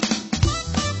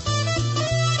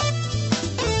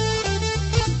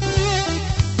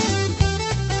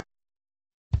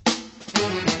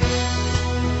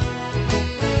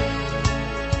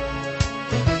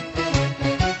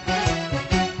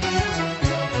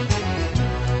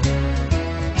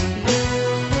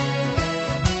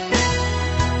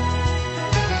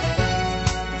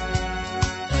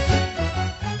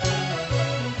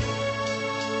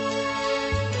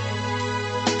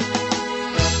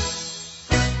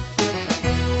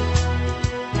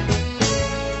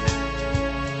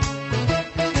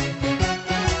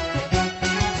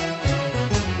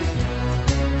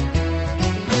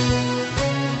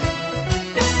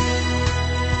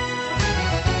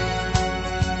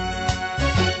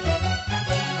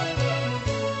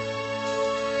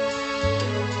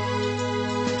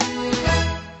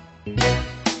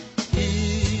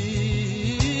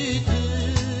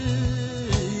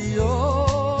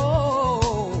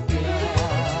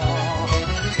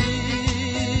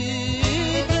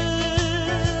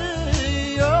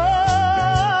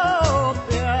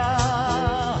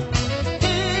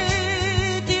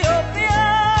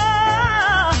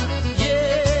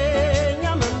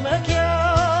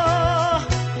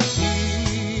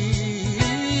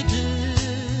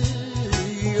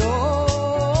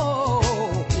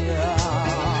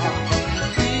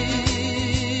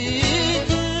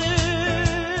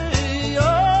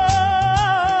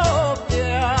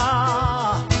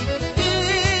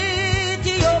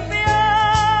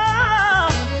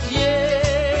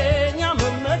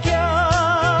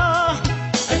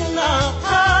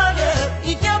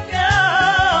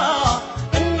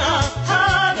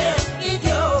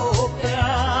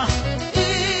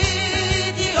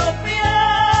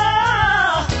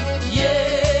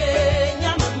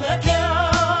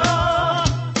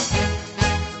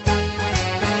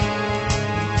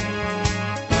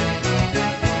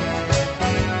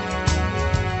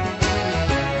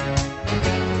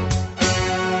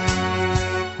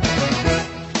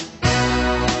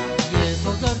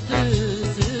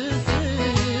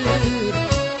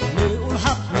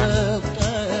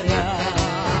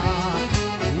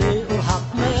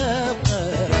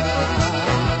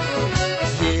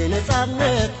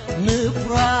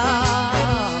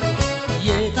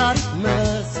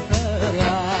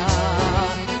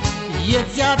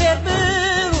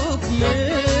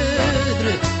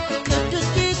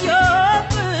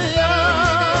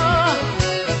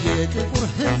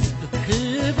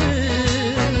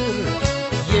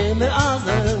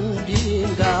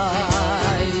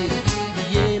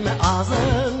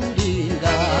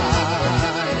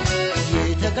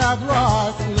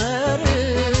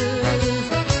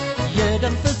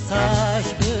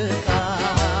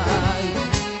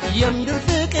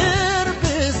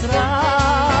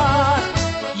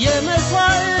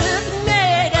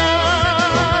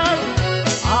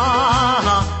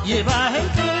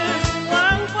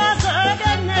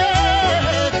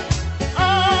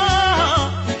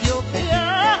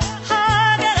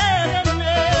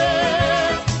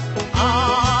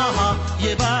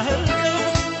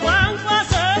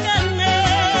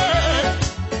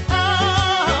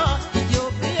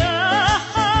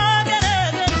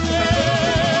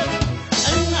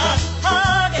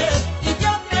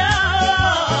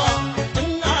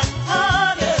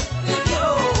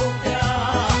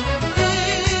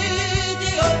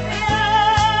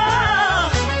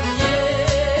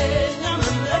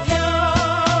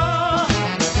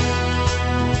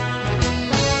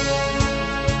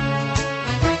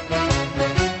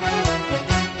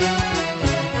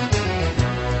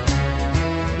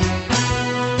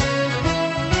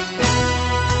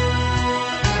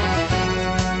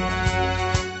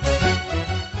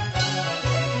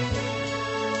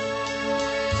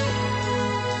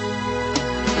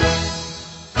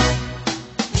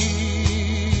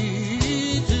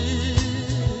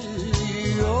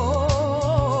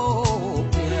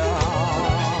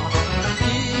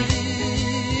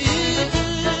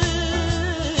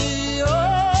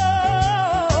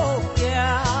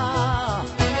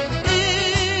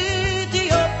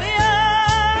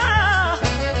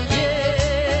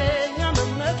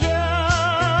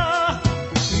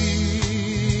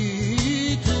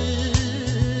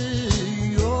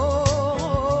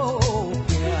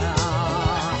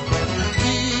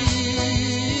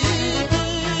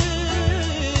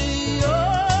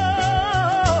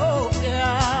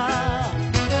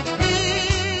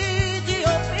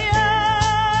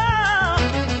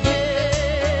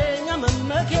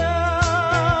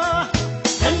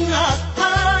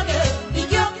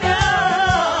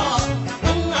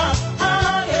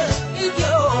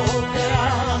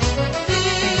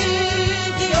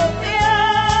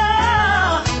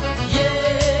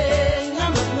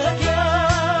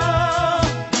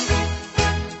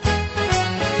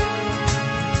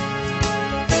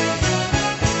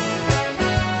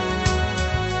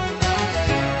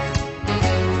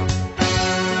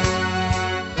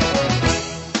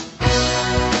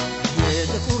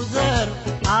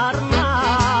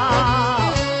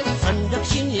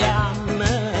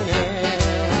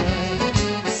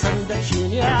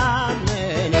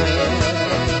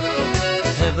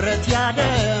ህብረት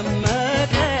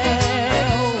ያደመቀው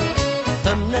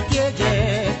በእምነት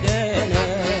የጀገነ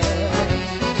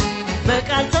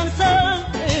በቃል ሰንሰል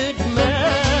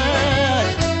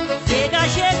እድመት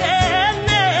ዜጋሽ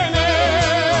የገነነ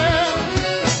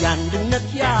የአንድነት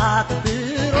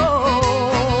ያክብሮት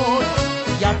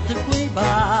ያትኩኝ